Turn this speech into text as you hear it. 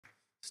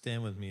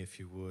Stand with me if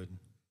you would.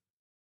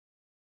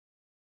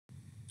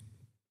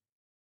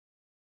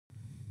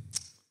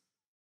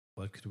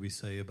 What could we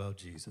say about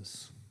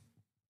Jesus?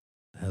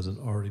 It hasn't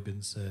already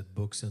been said.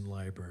 Books in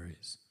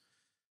libraries,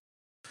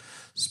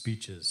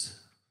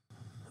 speeches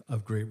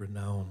of great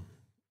renown.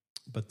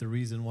 But the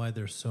reason why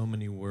there's so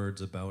many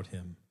words about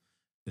him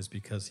is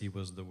because he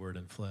was the Word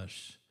in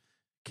flesh.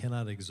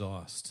 Cannot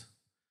exhaust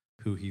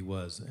who he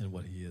was and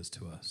what he is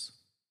to us.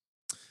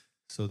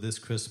 So this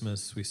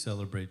Christmas, we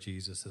celebrate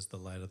Jesus as the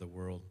light of the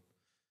world.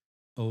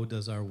 Oh,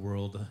 does our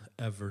world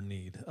ever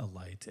need a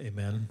light?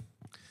 Amen.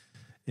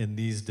 In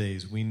these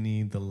days, we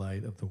need the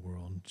light of the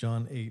world.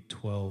 John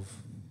 8:12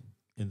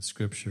 in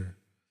Scripture.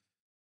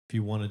 If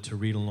you wanted to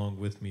read along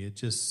with me, it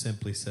just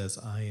simply says,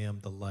 I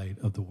am the light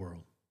of the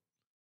world.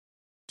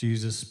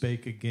 Jesus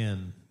spake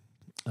again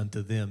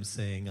unto them,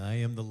 saying, I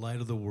am the light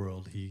of the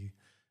world. He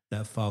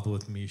that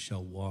followeth me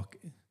shall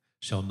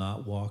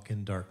not walk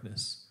in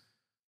darkness,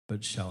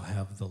 but shall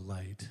have the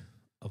light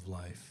of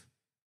life.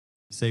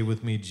 Say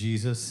with me,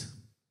 Jesus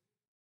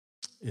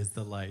is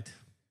the light.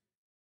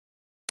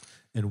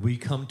 And we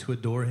come to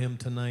adore him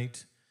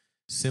tonight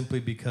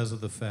simply because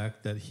of the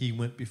fact that he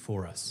went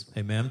before us.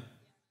 Amen?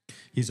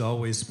 He's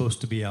always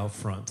supposed to be out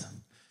front.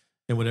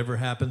 And whatever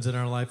happens in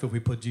our life, if we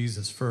put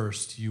Jesus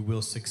first, you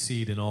will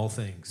succeed in all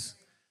things.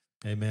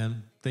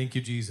 Amen. Thank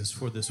you, Jesus,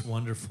 for this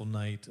wonderful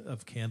night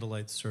of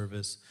candlelight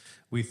service.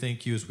 We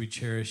thank you as we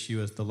cherish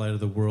you as the light of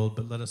the world,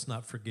 but let us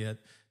not forget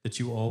that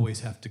you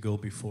always have to go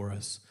before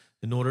us.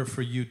 In order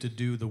for you to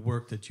do the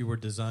work that you were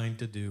designed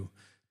to do,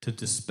 to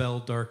dispel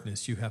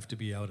darkness, you have to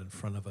be out in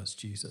front of us,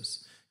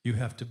 Jesus. You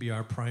have to be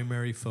our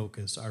primary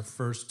focus, our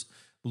first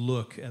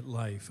look at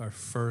life, our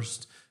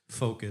first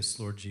focus,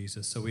 Lord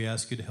Jesus. So we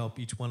ask you to help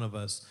each one of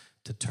us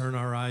to turn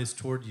our eyes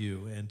toward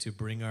you and to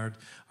bring our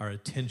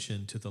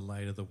attention to the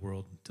light of the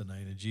world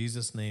tonight. In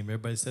Jesus' name,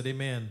 everybody said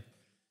amen.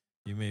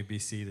 You may be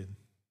seated.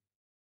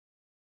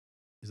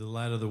 He's the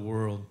light of the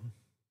world.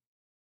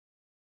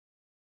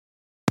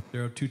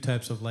 There are two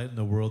types of light in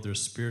the world.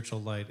 There's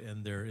spiritual light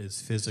and there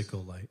is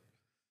physical light.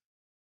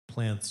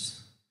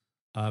 Plants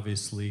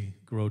obviously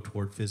grow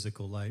toward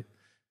physical light.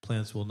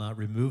 Plants will not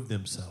remove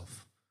themselves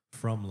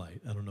from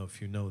light. I don't know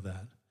if you know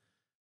that.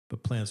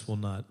 But plants will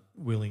not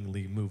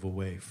willingly move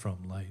away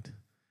from light.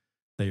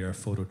 They are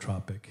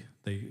phototropic.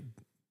 They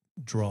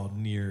draw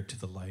near to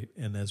the light.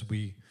 And as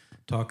we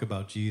talk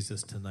about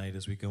Jesus tonight,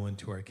 as we go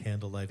into our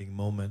candlelighting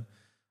moment,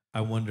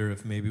 I wonder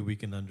if maybe we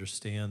can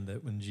understand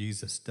that when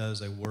Jesus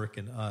does a work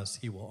in us,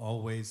 he will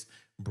always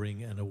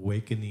bring an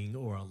awakening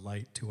or a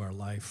light to our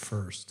life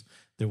first.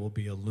 There will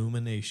be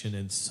illumination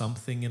in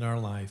something in our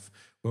life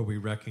where we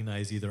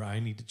recognize either I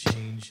need to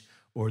change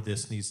or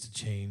this needs to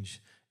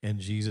change. And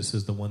Jesus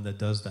is the one that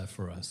does that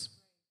for us.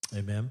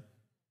 Amen.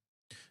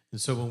 And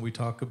so when we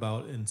talk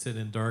about and sit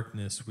in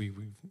darkness, we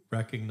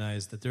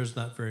recognize that there's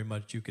not very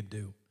much you can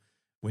do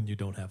when you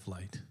don't have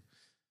light.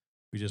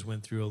 We just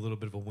went through a little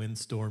bit of a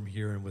windstorm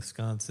here in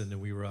Wisconsin,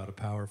 and we were out of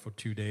power for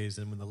 2 days.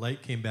 And when the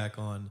light came back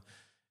on,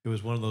 it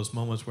was one of those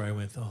moments where I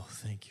went, oh,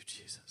 thank you,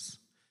 Jesus.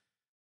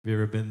 Have you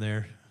ever been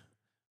there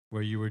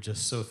where you were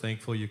just so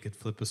thankful you could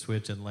flip a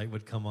switch and light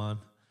would come on?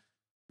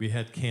 We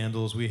had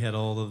candles, we had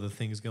all of the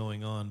things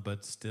going on,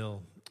 but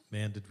still,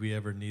 man, did we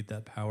ever need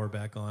that power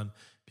back on?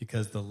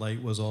 Because the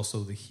light was also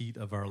the heat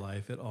of our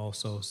life. It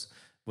also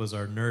was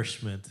our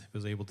nourishment. It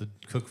was able to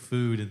cook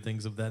food and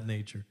things of that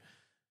nature.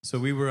 So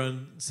we were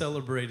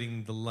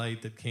celebrating the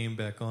light that came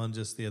back on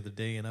just the other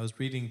day, and I was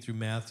reading through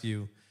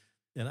Matthew,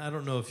 and I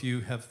don't know if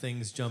you have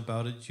things jump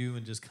out at you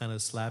and just kind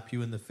of slap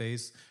you in the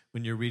face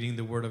when you're reading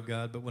the Word of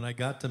God, but when I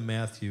got to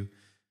Matthew,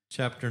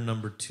 chapter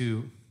number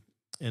 2,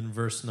 and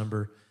verse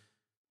number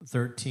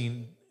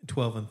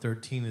 12 and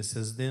 13, it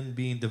says, Then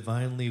being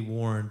divinely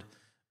warned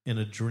in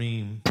a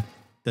dream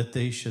that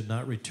they should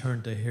not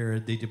return to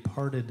Herod, they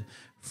departed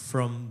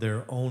from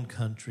their own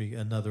country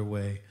another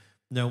way.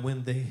 Now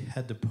when they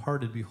had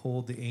departed,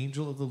 behold, the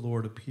angel of the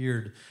Lord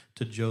appeared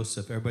to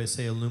Joseph. Everybody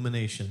say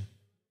illumination.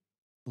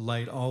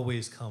 Light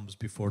always comes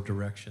before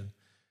direction.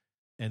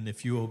 And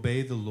if you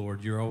obey the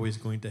Lord, you're always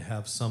going to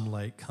have some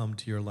light come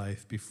to your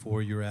life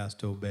before you're asked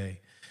to obey.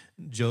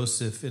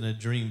 Joseph in a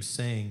dream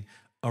saying,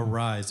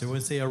 Arise.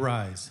 Everyone say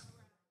arise.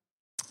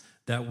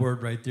 That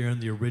word right there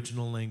in the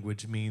original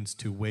language means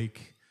to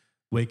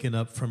waken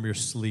up from your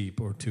sleep,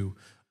 or to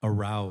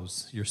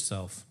arouse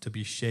yourself, to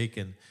be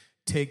shaken.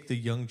 Take the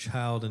young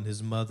child and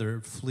his mother,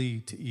 flee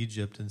to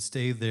Egypt, and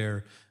stay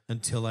there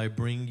until I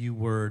bring you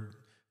word,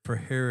 for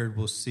Herod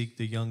will seek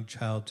the young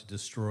child to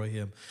destroy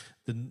him.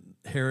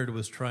 Herod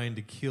was trying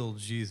to kill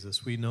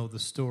Jesus. We know the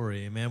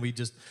story. Amen. We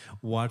just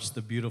watched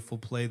the beautiful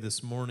play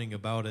this morning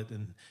about it,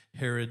 and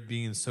Herod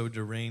being so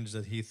deranged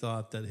that he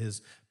thought that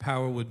his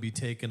power would be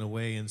taken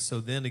away. And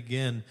so then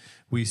again,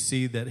 we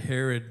see that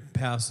Herod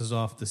passes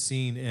off the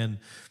scene, and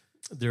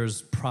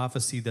there's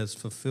prophecy that's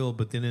fulfilled.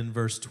 But then in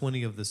verse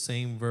 20 of the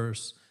same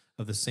verse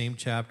of the same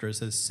chapter, it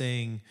says,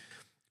 saying,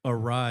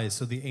 Arise.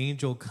 So the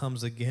angel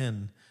comes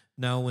again,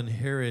 Now when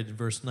Herod,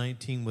 verse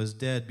 19, was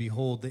dead,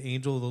 behold, the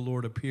angel of the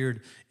Lord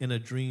appeared in a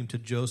dream to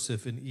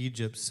Joseph in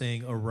Egypt,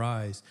 saying,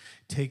 Arise,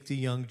 take the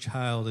young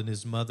child and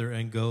his mother,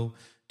 and go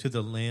to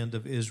the land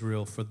of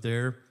Israel,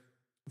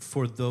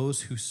 for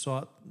those who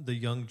sought the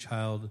young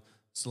child's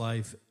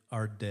life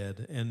are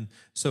dead. And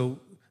so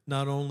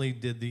not only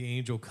did the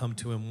angel come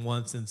to him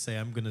once and say,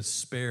 I'm going to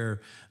spare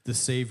the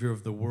Savior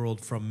of the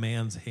world from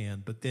man's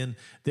hand, but then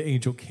the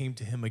angel came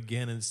to him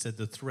again and said,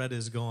 the threat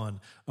is gone,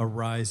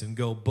 arise and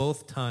go.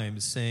 Both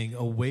times saying,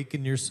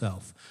 awaken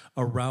yourself,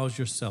 arouse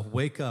yourself,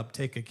 wake up,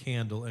 take a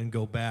candle and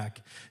go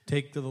back.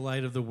 Take the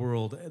light of the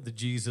world, the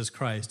Jesus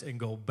Christ, and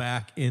go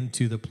back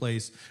into the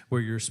place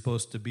where you're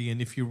supposed to be.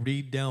 And if you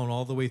read down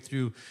all the way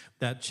through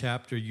that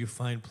chapter, you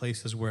find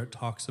places where it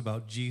talks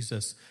about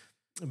Jesus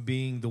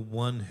being the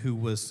one who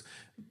was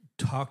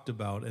talked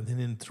about. And then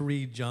in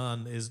 3,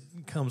 John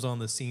comes on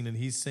the scene and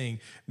he's saying,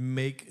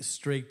 make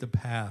straight the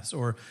path,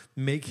 or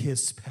make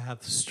his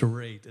path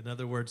straight. In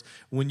other words,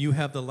 when you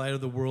have the light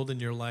of the world in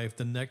your life,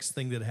 the next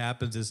thing that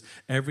happens is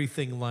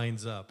everything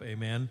lines up.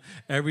 Amen.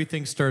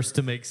 Everything starts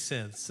to make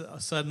sense.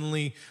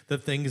 Suddenly the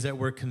things that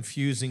were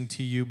confusing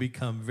to you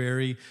become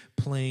very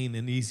plain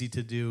and easy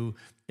to do.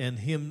 And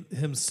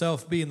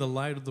himself being the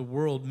light of the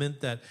world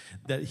meant that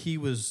he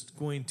was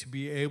going to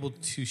be able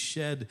to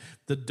shed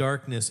the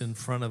darkness in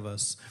front of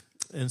us.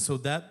 And so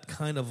that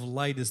kind of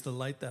light is the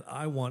light that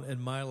I want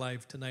in my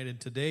life tonight. And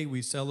today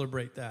we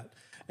celebrate that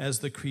as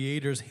the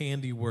Creator's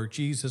handiwork,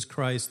 Jesus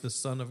Christ, the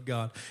Son of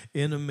God,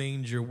 in a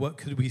manger. What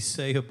could we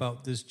say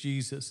about this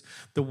Jesus?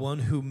 The one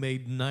who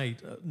made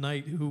night,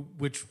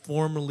 which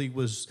formerly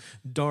was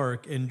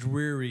dark and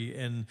dreary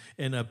and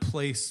in a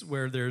place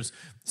where there's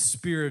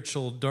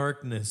spiritual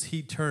darkness.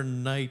 He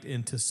turned night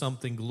into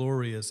something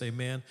glorious,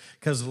 amen?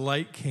 Because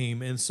light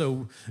came, and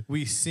so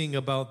we sing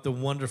about the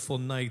wonderful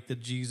night that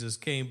Jesus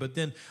came, but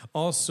then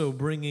also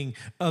bringing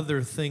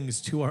other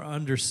things to our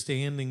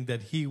understanding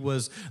that he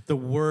was the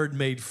Word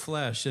made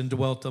flesh and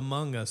dwelt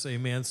among us,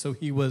 amen? So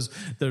he was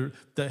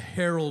the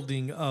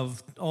heralding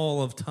of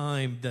all of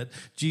time, that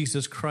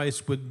Jesus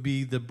Christ would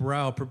be the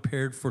brow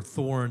prepared for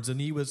thorns, and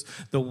he was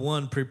the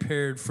one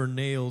prepared for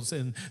nails,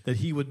 and that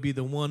he would be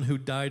the one who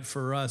died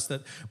for us.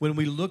 That when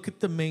we look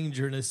at the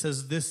manger and it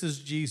says this is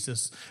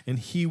Jesus and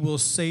he will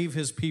save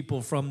his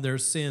people from their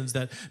sins,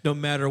 that no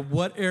matter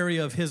what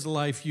area of his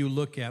life you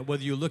look at,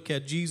 whether you look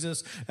at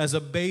Jesus as a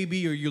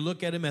baby or you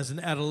look at him as an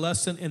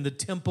adolescent in the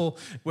temple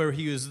where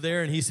he was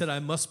there and he said, I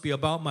must be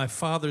about my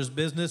Father's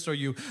business, or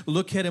you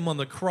look at him on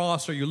the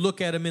cross, or you look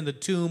at him in the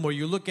tomb, or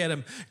you look at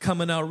him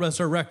coming out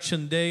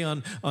resurrection day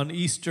on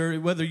Easter,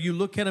 whether you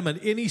look at him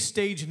at any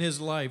stage in his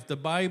life, the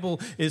Bible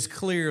is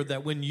clear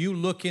that when you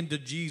look into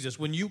Jesus,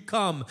 when you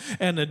come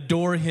and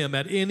adore him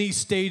at any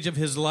stage of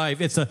his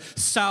life, it's a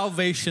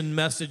salvation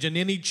message. And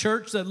any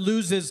church that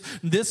loses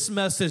this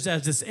message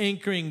as its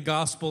anchoring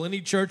gospel,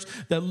 any church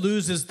that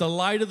loses the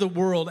light of the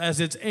world as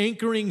its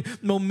anchoring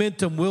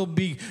momentum, will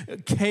be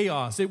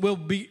chaos. It will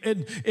be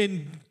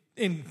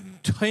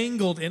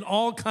entangled in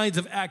all kinds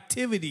of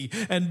activity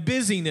and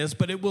busyness,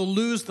 but it will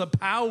lose the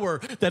power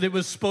that it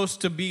was supposed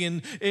to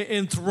be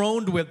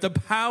enthroned with. The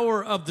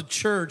power of the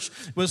church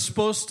was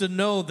supposed to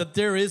know that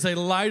there is a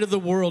light of the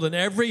world, and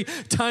every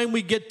time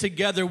we get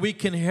together, we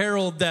can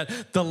herald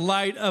that the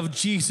light of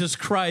Jesus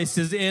Christ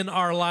is in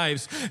our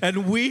lives,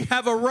 and we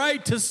have a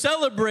right to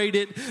celebrate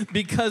it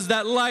because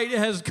that light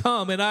has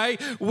come. And I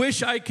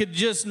wish I could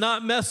just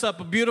not mess up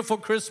a beautiful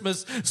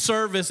Christmas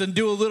service and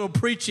do a little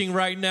preaching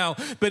right now,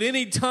 but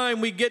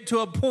anytime we get to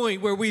a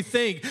point where we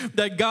think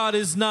that God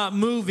is not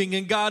moving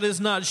and God is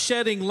not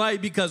shedding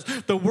light because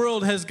the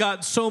world has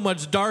got so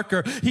much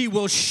darker, he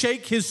will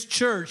shake his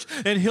church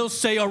and he'll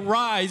say,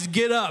 arise,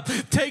 get up,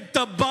 take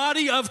the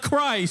body of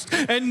Christ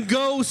and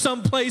go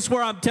someplace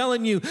where I'm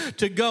telling you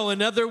to go.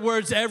 In other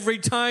words, every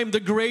time the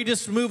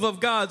greatest move of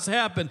God's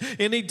happened,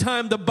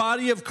 anytime the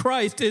body of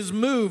Christ is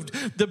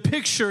moved, the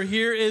picture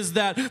here is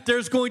that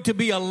there's going to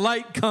be a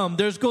light come,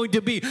 there's going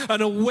to be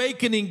an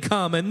awakening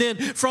come, and then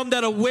from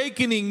that awakening,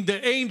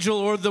 the angel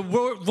or the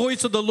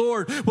voice of the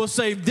Lord will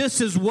say, this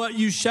is what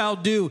you shall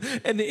do.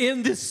 And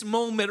in this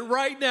moment,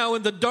 right now,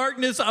 in the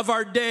darkness of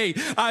our day,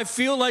 I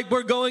feel like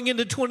we're going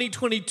into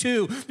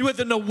 2022 with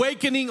an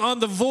awakening on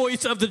the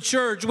voice of the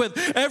church, with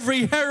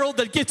every herald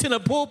that gets in a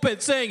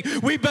pulpit saying,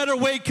 we better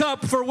wake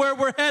up for where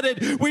we're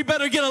headed. We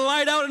better get a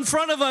light out in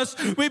front of us.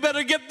 We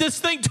better get this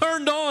thing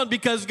turned on,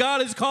 because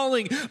God is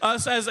calling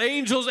us as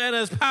angels, and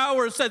as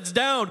power sets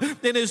down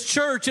in his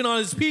church and on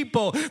his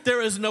people,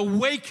 there is an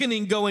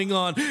awakening going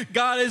on.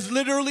 God is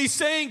literally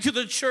saying to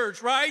the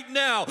church right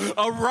now,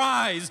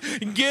 arise,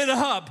 get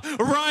up,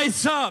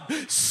 rise up,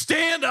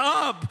 stand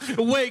up,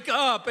 wake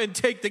up, and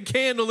take the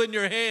candle in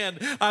your hand.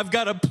 I've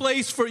got a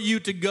place for you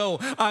to go.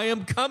 I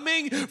am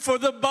coming for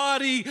the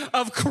body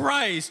of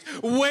Christ.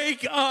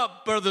 Wake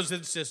up, brothers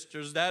and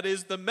sisters. That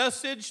is the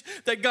message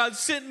that God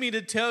sent me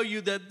to tell you,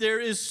 that there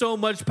is so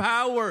much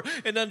power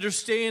and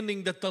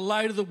understanding that the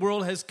light of the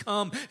world has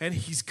come, and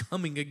he's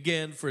coming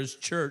again for his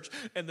church.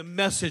 And the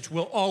message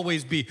will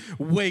always be,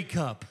 wake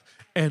up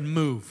and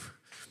move.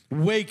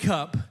 Wake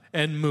up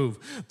and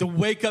move. The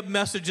wake-up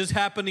message is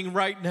happening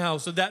right now,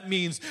 so that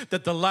means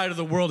that the light of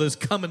the world is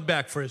coming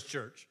back for his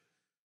church.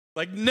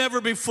 Like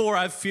never before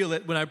I feel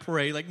it when I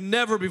pray. Like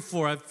never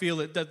before I feel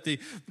it that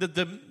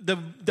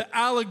the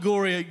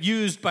allegory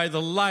used by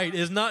the light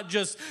is not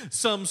just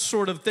some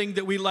sort of thing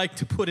that we like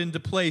to put into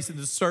place in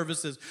the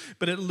services,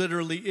 but it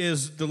literally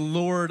is the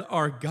Lord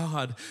our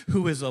God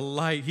who is a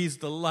light. He's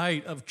the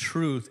light of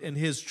truth, and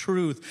his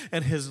truth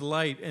and his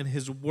light and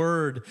his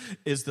word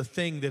is the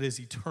thing that is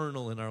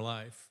eternal in our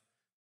life.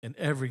 And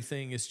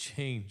everything is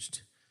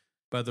changed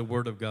by the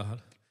word of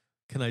God.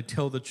 Can I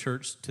tell the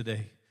church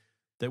today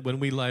that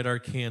when we light our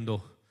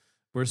candle,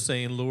 we're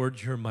saying,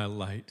 Lord, you're my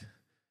light,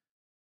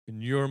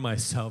 and you're my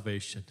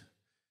salvation.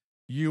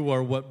 You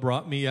are what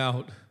brought me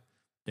out,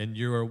 and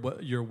you're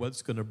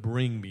what's going to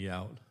bring me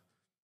out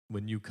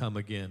when you come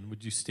again.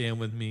 Would you stand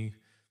with me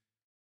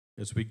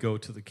as we go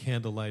to the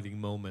candle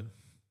lighting moment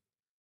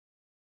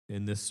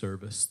in this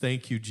service?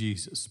 Thank you,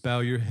 Jesus. Bow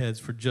your heads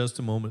for just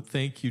a moment.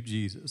 Thank you,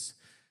 Jesus,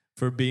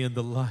 for being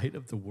the light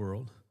of the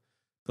world,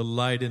 the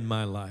light in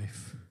my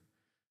life.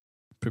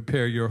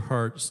 Prepare your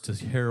hearts to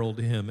herald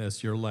him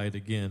as your light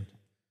again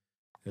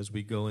as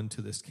we go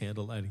into this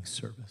candle lighting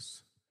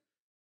service.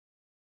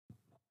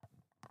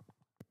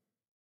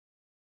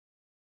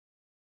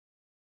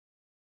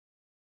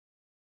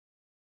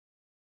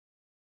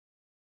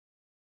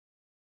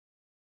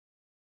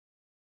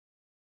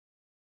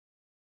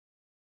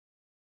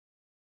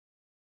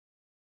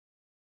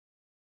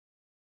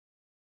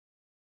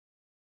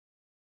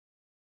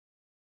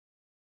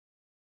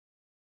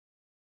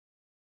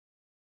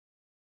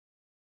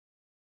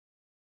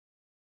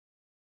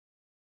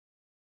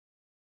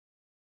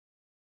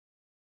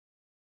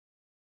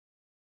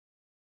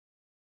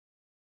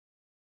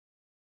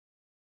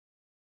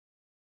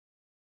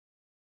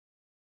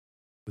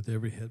 With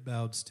every head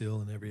bowed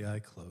still and every eye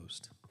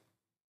closed,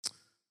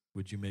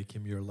 would you make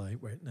him your light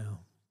right now?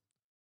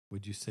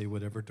 Would you say,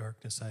 whatever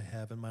darkness I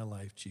have in my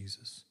life,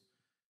 Jesus,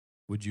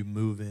 would you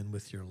move in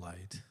with your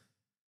light?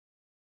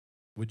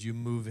 Would you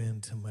move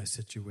into my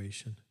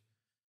situation?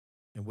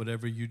 And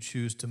whatever you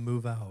choose to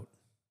move out,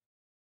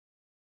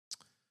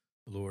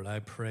 Lord, I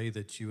pray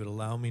that you would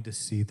allow me to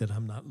see that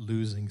I'm not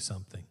losing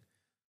something,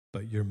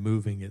 but you're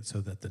moving it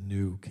so that the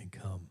new can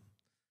come,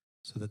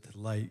 so that the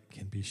light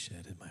can be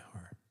shed in my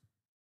heart.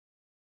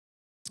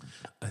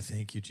 I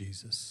thank you,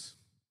 Jesus.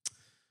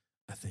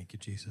 I thank you,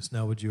 Jesus.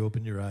 Now would you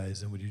open your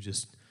eyes and would you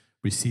just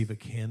receive a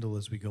candle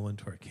as we go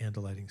into our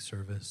candle lighting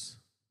service?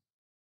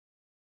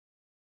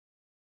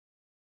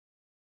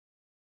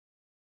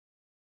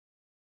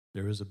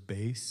 There is a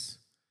base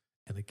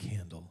and a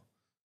candle.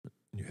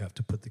 You have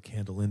to put the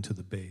candle into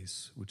the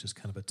base, which is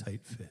kind of a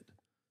tight fit.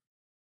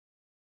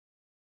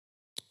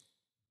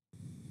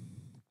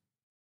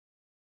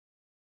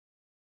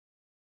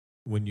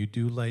 When you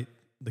do light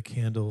the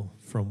candle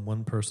from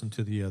one person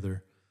to the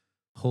other,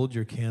 hold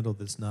your candle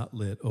that's not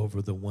lit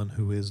over the one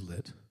who is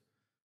lit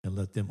and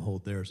let them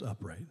hold theirs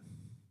upright.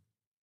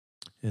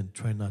 And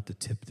try not to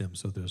tip them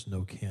so there's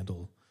no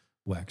candle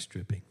wax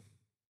dripping.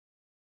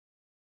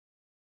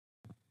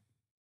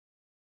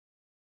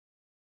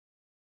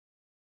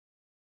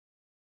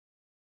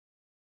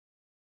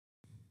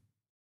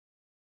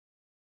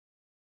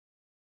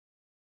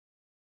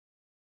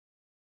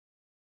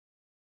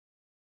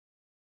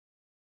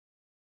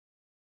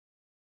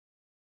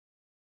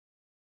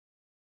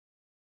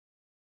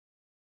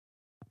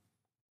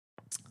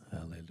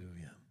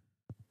 Hallelujah.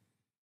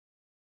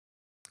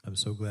 I'm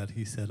so glad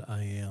he said,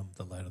 I am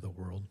the light of the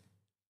world,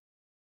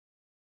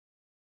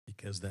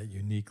 because that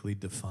uniquely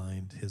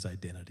defined his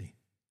identity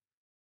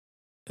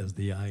as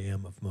the I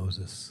am of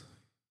Moses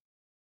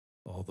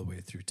all the way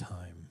through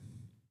time,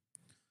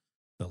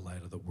 the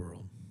light of the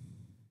world.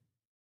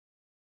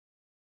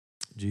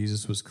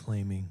 Jesus was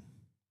claiming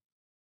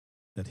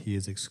that he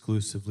is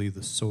exclusively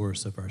the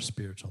source of our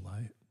spiritual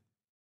light.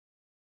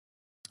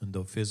 And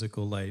though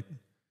physical light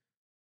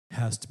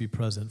has to be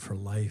present for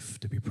life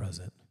to be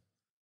present,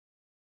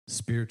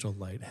 spiritual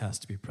light has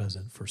to be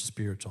present for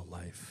spiritual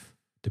life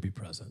to be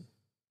present.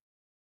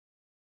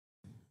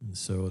 And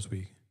so as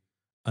we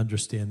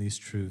understand these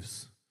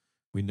truths,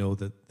 we know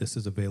that this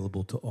is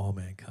available to all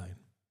mankind,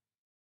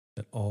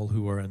 that all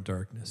who are in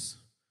darkness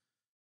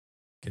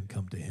can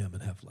come to him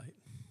and have light.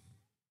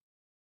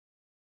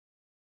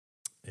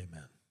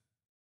 Amen.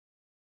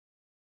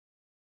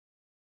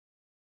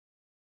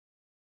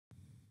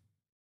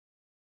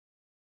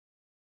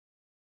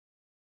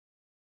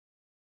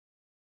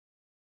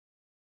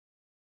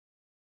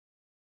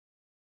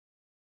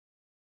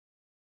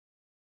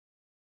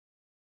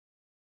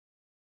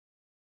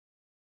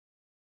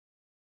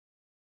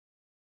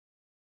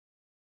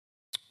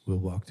 We'll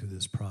walk through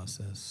this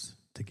process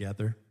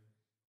together.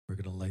 We're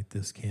going to light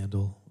this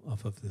candle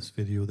off of this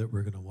video that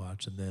we're going to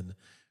watch, and then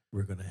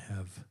we're going to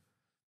have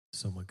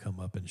someone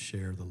come up and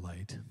share the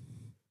light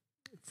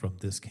from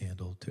this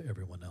candle to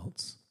everyone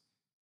else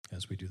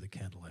as we do the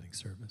candle lighting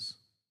service.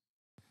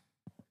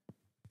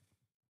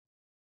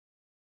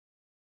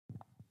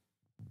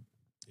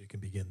 You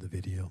can begin the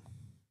video.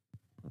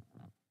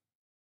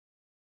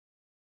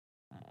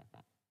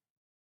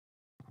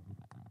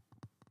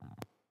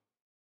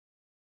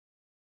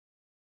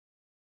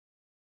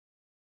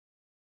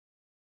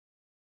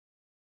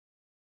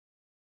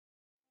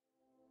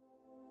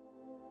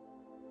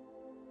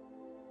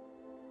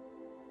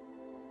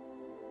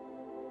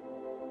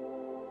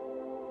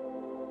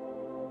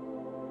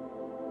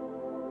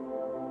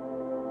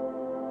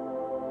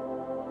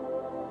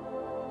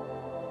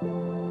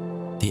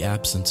 the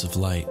absence of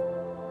light,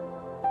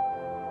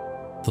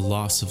 the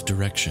loss of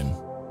direction,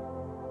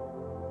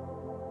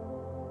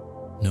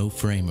 no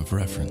frame of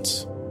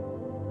reference,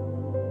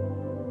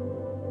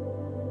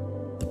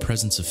 the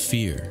presence of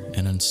fear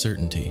and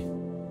uncertainty,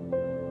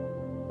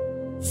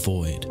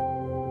 void.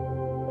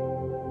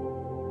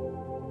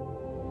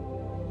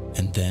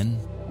 And then,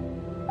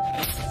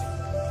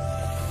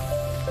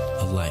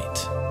 a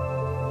light.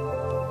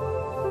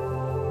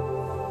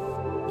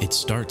 It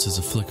starts as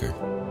a flicker.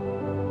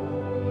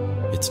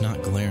 It's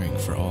not glaring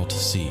for all to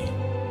see,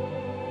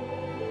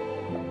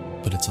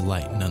 but it's a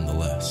light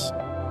nonetheless.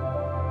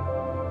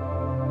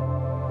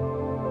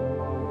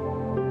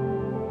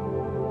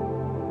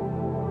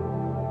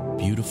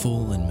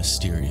 Beautiful and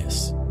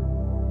mysterious,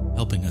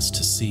 helping us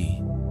to see,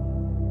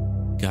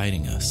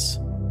 guiding us,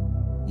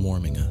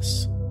 warming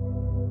us,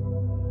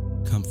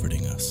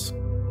 comforting us.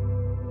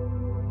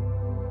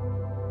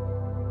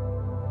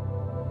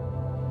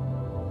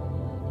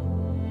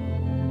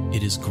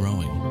 It is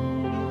growing.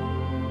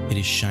 It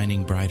is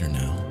shining brighter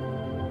now.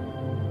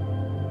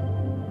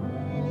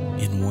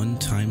 In one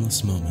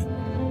timeless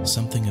moment,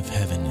 something of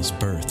heaven is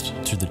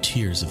birthed through the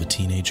tears of a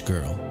teenage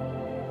girl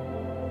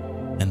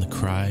and the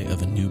cry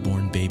of a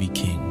newborn baby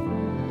king.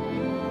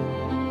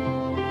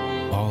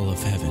 All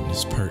of heaven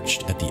is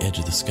perched at the edge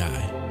of the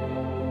sky,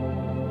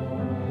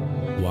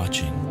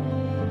 watching,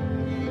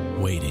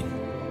 waiting.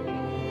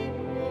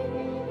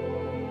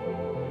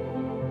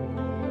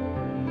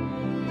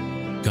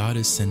 God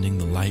is sending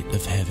the light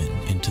of heaven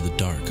into the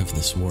dark of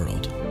this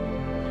world,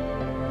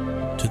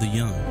 to the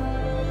young,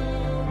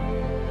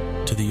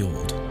 to the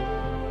old,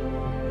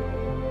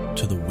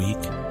 to the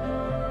weak,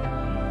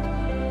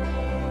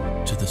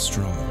 to the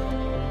strong,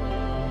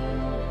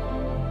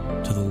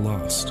 to the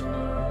lost,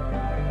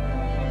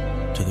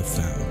 to the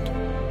found.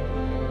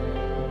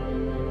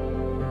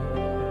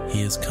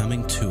 He is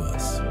coming to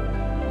us.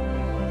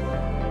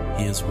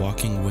 He is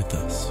walking with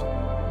us.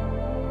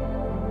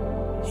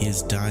 He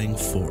is dying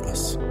for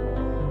us.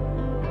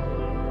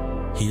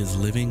 He is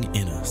living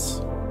in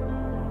us.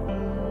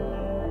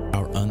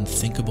 Our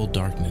unthinkable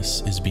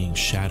darkness is being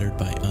shattered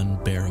by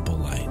unbearable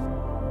light.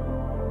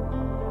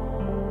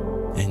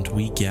 And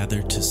we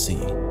gather to see,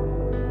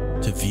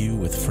 to view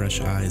with fresh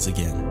eyes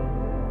again,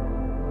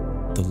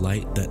 the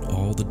light that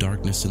all the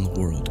darkness in the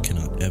world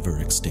cannot ever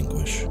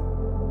extinguish.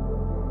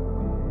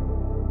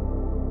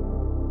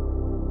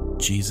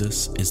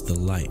 Jesus is the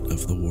light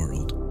of the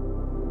world.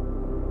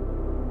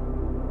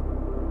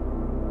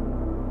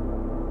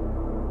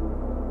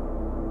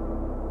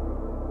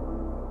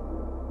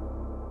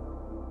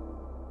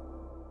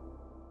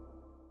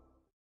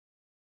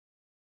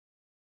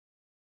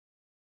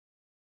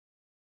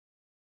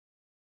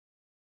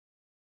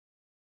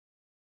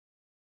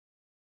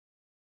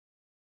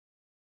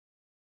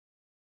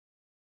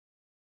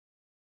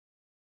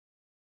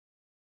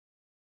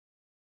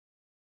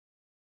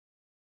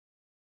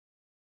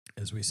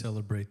 As we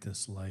celebrate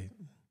this light,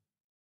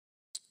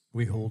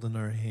 we hold in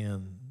our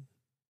hand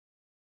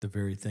the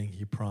very thing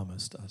he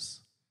promised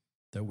us,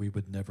 that we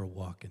would never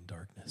walk in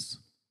darkness.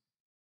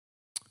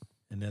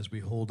 And as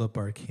we hold up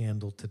our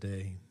candle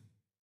today,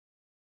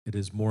 it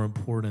is more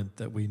important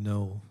that we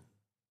know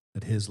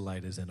that his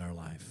light is in our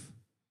life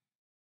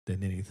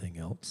than anything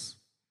else.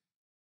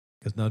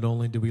 Because not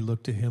only do we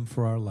look to him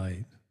for our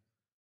light,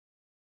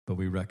 but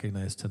we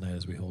recognize tonight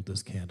as we hold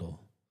this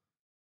candle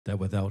that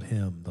without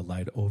him, the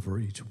light over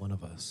each one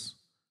of us,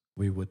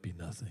 we would be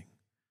nothing.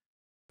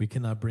 We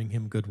cannot bring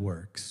him good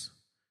works.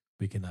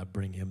 We cannot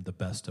bring him the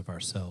best of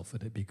ourselves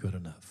and it be good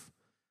enough.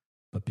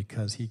 But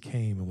because he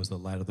came and was the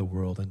light of the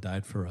world and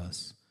died for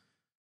us,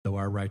 though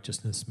our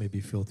righteousness may be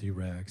filthy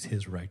rags,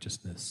 his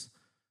righteousness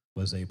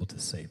was able to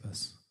save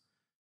us.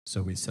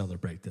 So we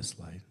celebrate this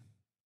light.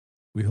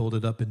 We hold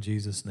it up in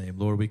Jesus' name.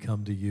 Lord, we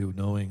come to you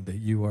knowing that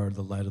you are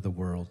the light of the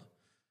world.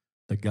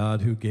 The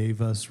God who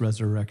gave us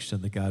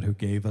resurrection, the God who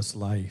gave us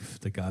life,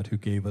 the God who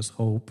gave us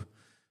hope,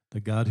 the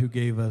God who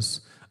gave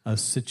us a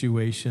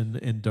situation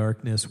in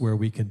darkness where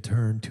we can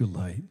turn to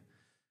light.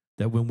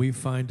 That when we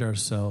find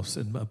ourselves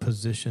in a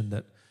position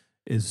that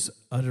is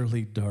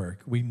utterly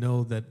dark, we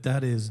know that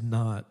that is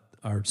not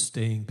our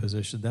staying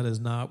position. That is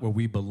not where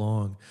we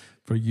belong.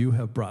 For you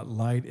have brought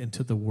light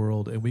into the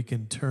world, and we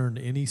can turn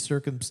any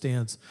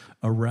circumstance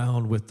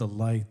around with the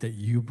light that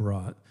you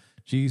brought.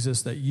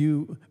 Jesus, that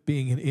you,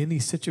 being in any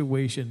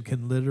situation,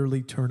 can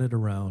literally turn it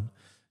around.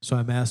 So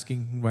I'm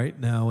asking right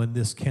now in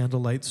this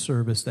candlelight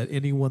service that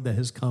anyone that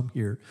has come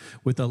here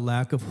with a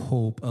lack of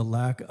hope, a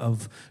lack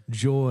of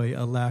joy,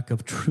 a lack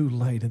of true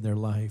light in their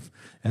life,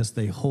 as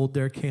they hold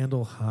their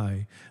candle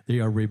high, they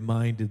are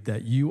reminded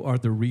that you are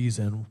the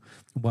reason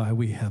why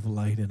we have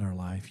light in our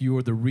life. You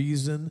are the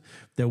reason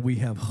that we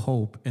have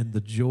hope, and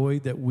the joy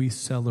that we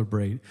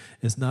celebrate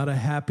is not a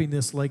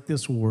happiness like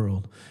this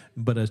world,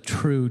 but a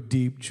true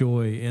deep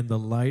joy. And the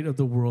light of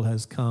the world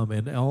has come,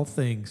 and all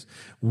things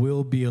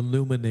will be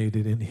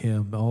illuminated in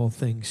him. All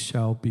things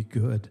shall be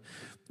good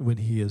when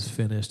he is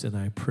finished. And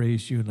I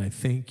praise you and I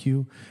thank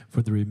you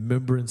for the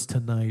remembrance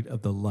tonight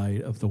of the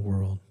light of the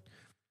world.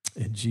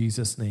 In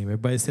Jesus' name.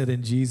 Everybody said,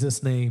 in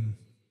Jesus' name,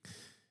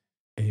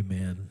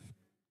 amen.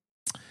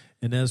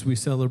 And as we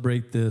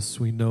celebrate this,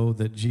 we know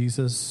that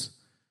Jesus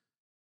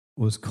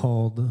was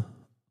called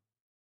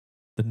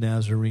the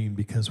Nazarene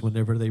because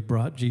whenever they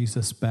brought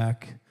Jesus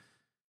back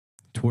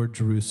toward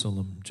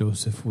Jerusalem,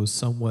 Joseph was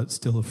somewhat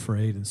still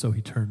afraid, and so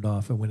he turned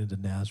off and went into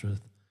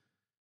Nazareth.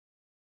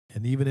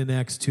 And even in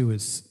Acts 2,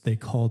 they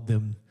called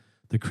them,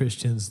 the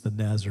Christians, the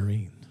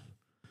Nazarene,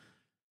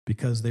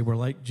 because they were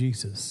like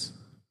Jesus,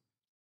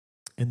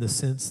 in the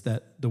sense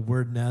that the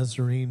word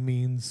Nazarene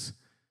means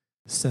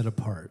set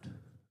apart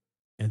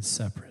and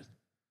separate.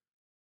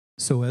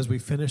 So as we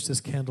finish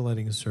this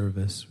candlelighting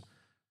service,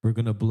 we're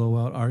going to blow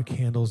out our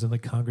candles in the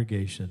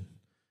congregation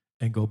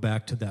and go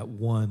back to that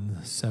one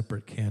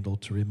separate candle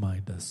to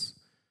remind us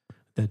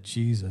that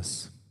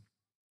Jesus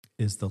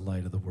is the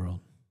light of the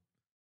world.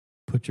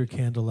 Put your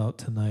candle out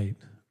tonight,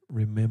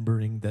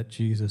 remembering that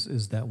Jesus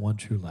is that one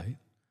true light.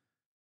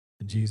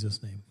 In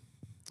Jesus' name.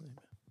 Amen.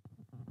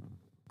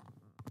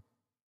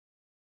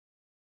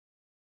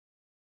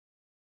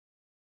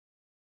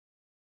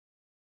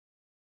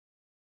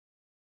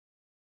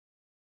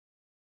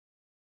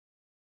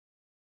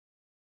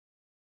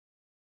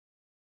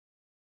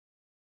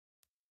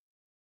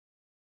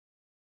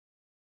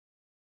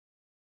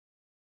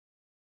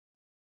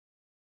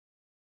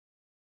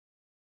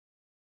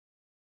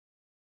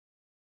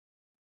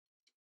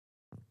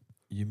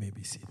 You may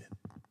be seated.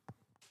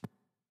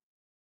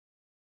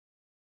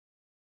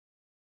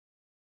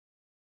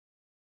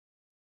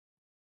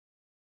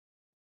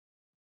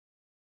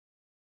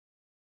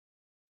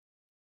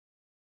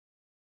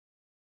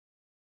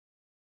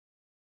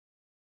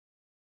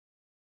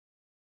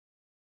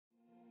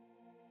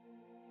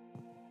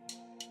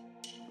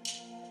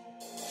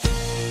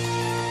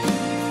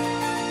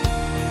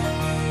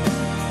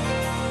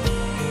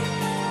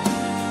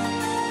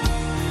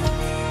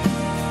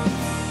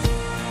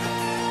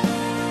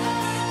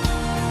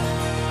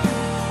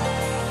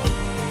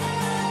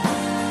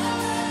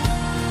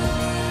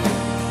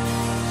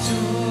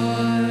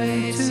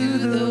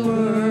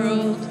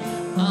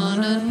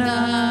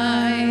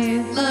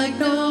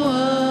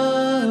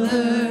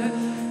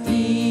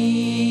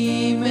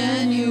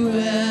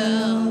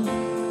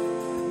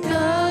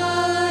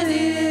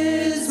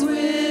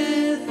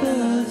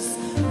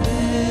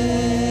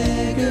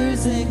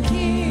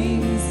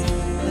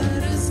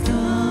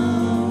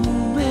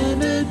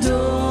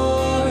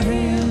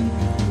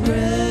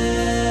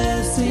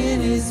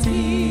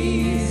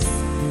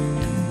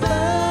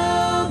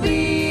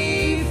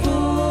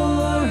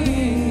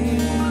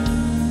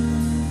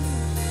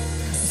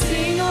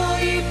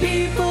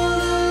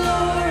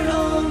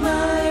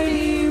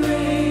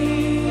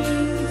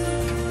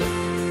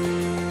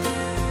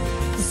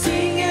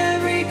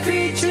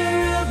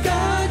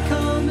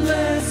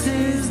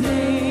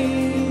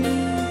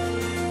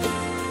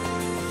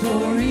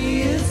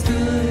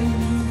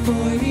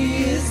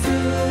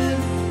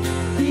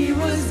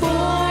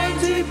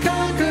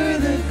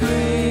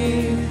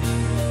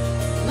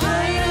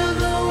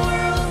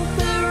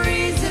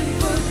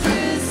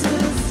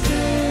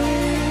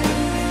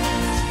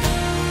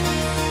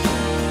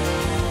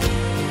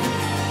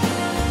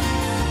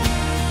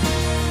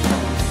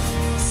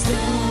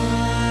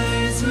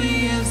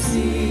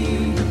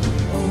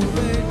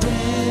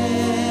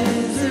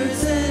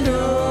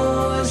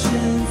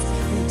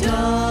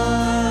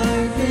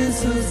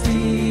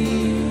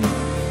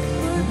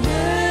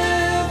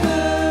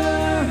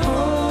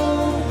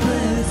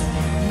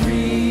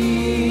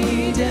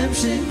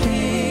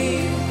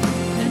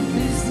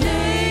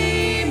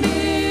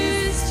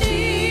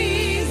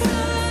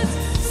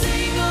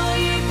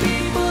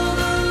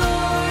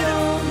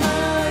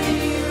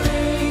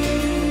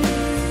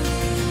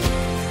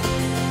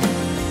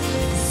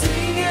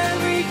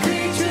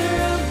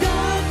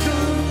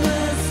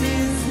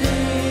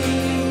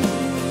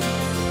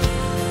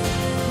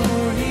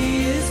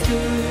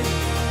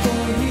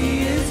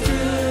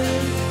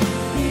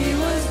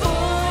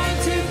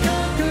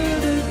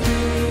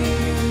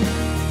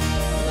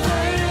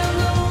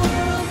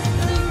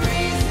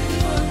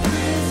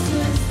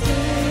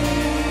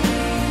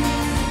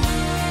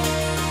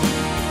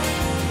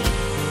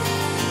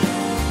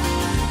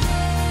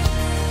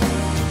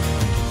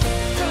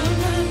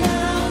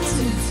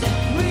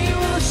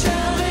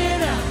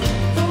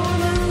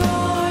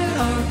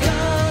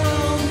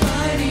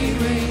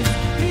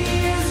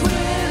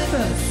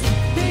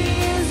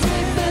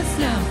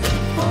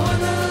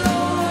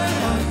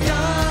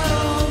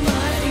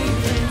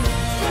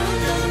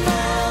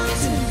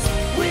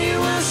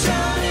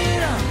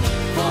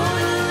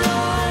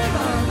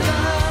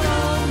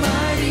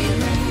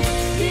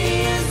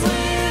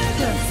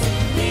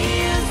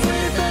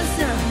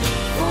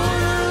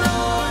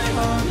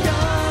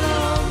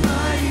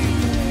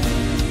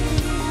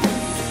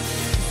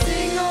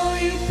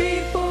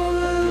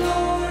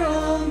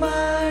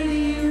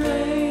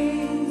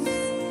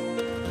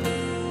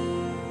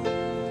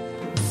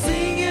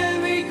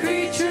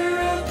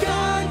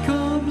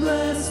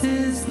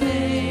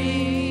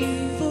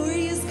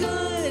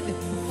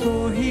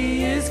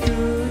 is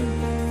good,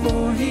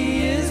 for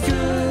he is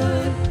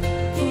good.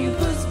 He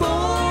was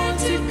born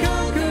to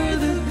conquer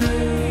the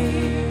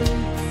grave.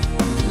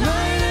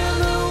 Light of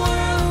the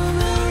world,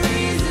 the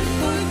reason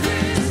for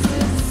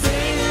Christmas.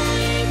 Sing, all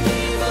ye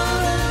people,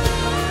 the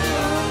Lord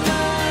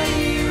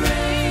Almighty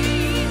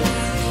reigns.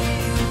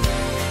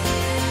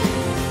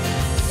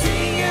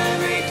 Sing,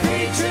 every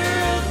creature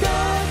of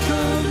God,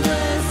 come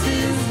bless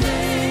his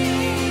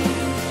name.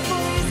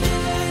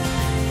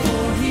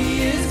 For he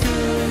is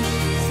good,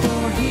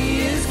 for he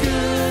is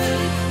good.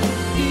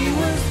 He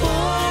was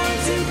born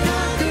to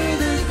conquer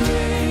the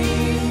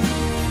grave.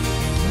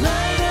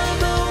 Light of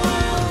the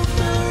world,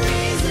 the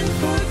reason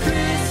for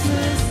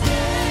Christmas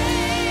Day.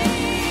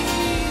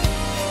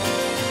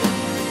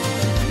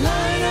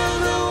 Light of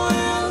the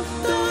world,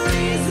 the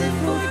reason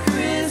for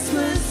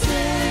Christmas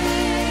Day.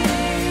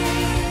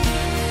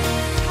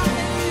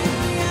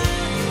 Hallelujah.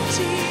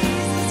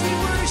 Jesus, we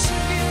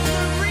worship you,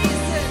 the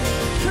reason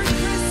for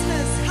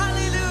Christmas.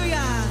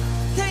 Hallelujah.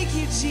 Thank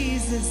you,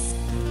 Jesus.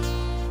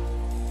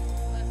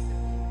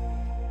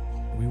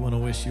 We want to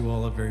wish you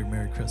all a very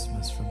Merry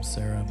Christmas from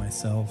Sarah and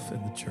myself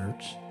and the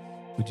church.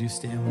 Would you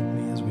stand with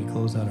me as we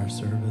close out our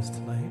service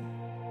tonight?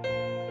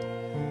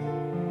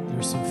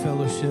 There's some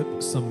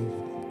fellowship, some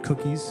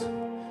cookies.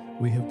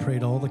 We have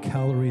prayed all the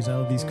calories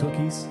out of these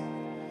cookies.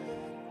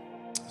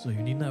 So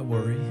you need not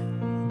worry.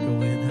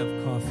 Go in,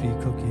 have coffee,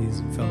 cookies,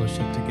 and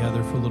fellowship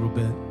together for a little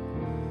bit.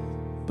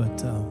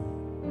 But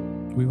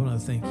we want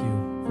to thank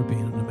you for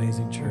being an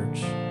amazing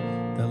church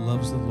that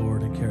loves the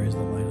Lord and carries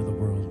the light of the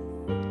world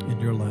in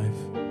your life.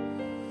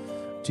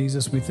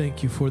 Jesus, we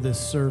thank you for this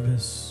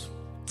service.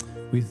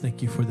 We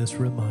thank you for this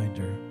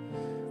reminder.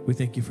 We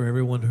thank you for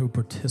everyone who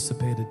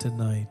participated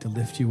tonight to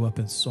lift you up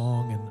in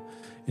song and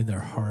in their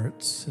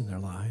hearts, in their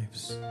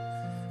lives.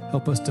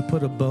 Help us to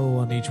put a bow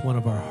on each one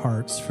of our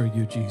hearts for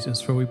you, Jesus,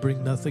 for we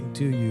bring nothing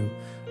to you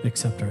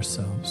except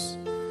ourselves.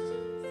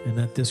 And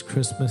at this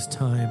Christmas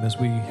time, as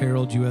we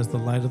herald you as the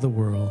light of the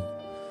world,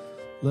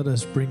 let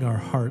us bring our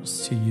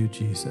hearts to you,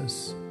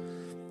 Jesus,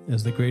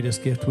 as the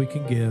greatest gift we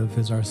can give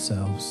is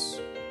ourselves.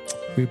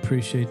 We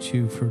appreciate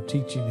you for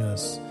teaching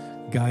us,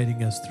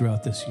 guiding us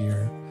throughout this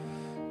year.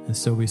 And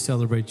so we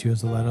celebrate you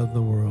as the light of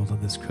the world on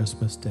this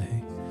Christmas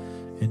day.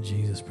 In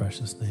Jesus'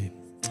 precious name.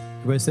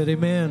 Everybody said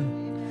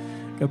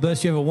amen. God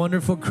bless you. Have a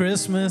wonderful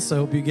Christmas. I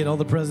hope you get all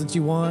the presents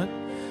you want.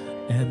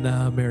 And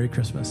Merry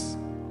Christmas.